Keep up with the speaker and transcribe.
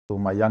So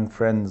my young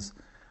friends,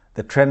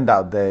 the trend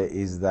out there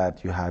is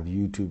that you have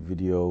YouTube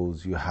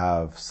videos, you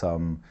have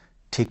some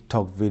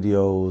TikTok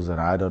videos,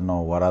 and I don't know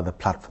what other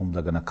platforms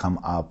are going to come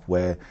up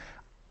where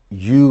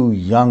you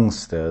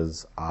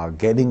youngsters are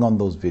getting on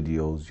those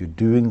videos, you're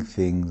doing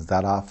things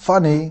that are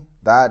funny,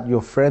 that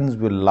your friends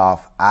will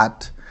laugh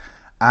at,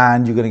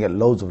 and you're going to get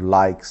loads of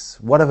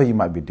likes, whatever you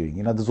might be doing.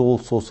 You know, there's all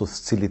sorts of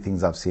silly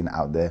things I've seen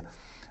out there.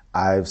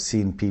 I've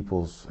seen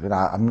people's,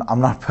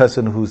 I'm not a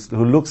person who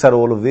looks at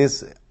all of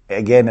this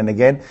again and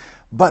again,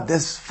 but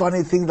there's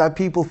funny things like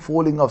people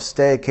falling off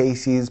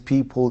staircases,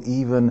 people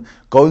even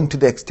going to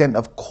the extent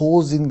of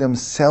causing them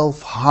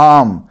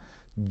self-harm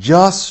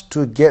just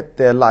to get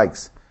their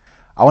likes.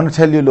 I want to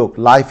tell you, look,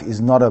 life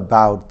is not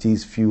about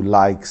these few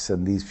likes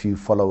and these few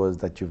followers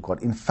that you've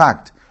got. In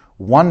fact,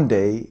 one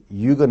day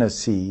you're going to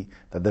see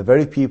that the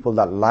very people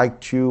that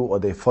liked you or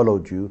they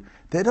followed you,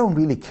 they don't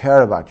really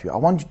care about you. I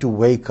want you to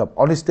wake up,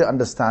 honestly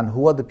understand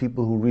who are the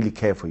people who really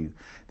care for you.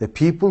 The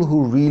people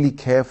who really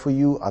care for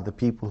you are the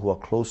people who are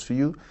close to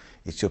you.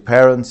 It's your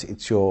parents,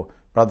 it's your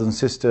brothers and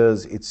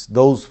sisters, it's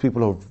those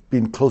people who have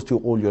been close to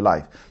you all your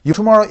life.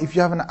 Tomorrow, if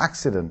you have an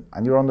accident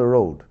and you're on the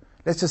road,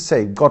 let's just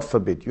say, God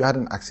forbid, you had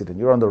an accident,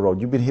 you're on the road,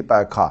 you've been hit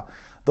by a car.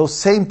 Those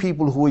same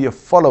people who are your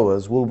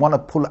followers will want to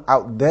pull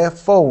out their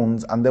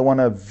phones and they want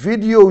to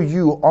video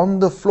you on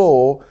the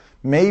floor,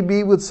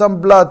 maybe with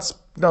some blood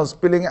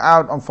spilling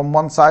out from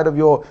one side of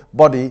your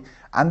body,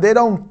 and they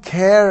don't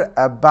care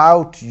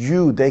about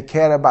you, they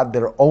care about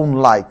their own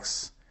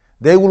likes.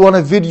 They will want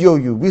to video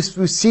you. We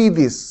see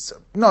this,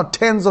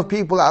 tens of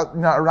people out,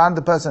 around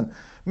the person.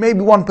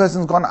 Maybe one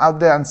person's gone out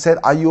there and said,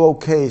 are you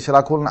okay? Shall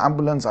I call an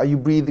ambulance? Are you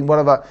breathing?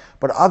 Whatever.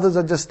 But others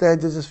are just there,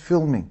 they're just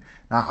filming.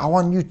 Now, I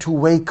want you to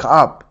wake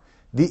up.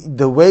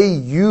 The way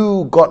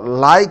you got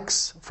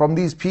likes from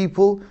these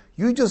people,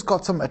 you just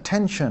got some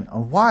attention.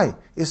 And why?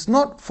 It's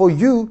not for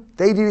you.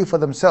 They did it for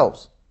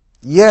themselves.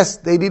 Yes,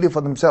 they did it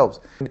for themselves.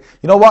 You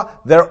know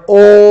what? They're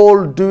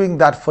all doing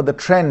that for the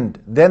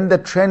trend. Then the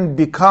trend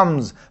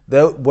becomes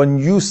when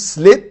you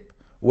slip,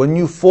 when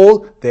you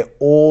fall, they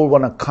all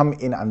want to come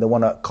in and they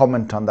want to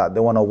comment on that. They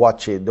want to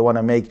watch it. They want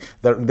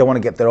to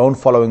get their own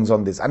followings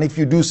on this. And if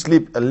you do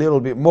slip a little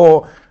bit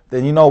more,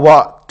 then you know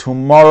what?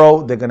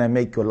 Tomorrow they're going to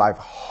make your life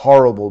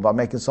horrible by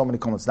making so many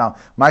comments. Now,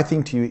 my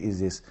thing to you is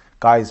this.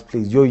 Guys,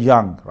 please, you're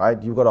young,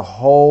 right? You've got a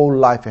whole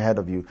life ahead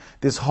of you.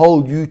 This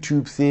whole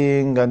YouTube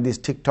thing and this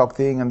TikTok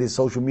thing and this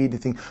social media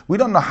thing, we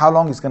don't know how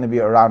long it's going to be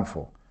around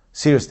for.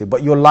 Seriously.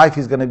 But your life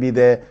is going to be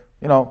there,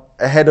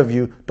 ahead of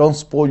you. Don't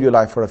spoil your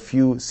life for a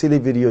few silly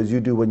videos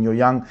you do when you're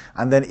young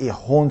and then it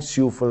haunts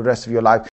you for the rest of your life.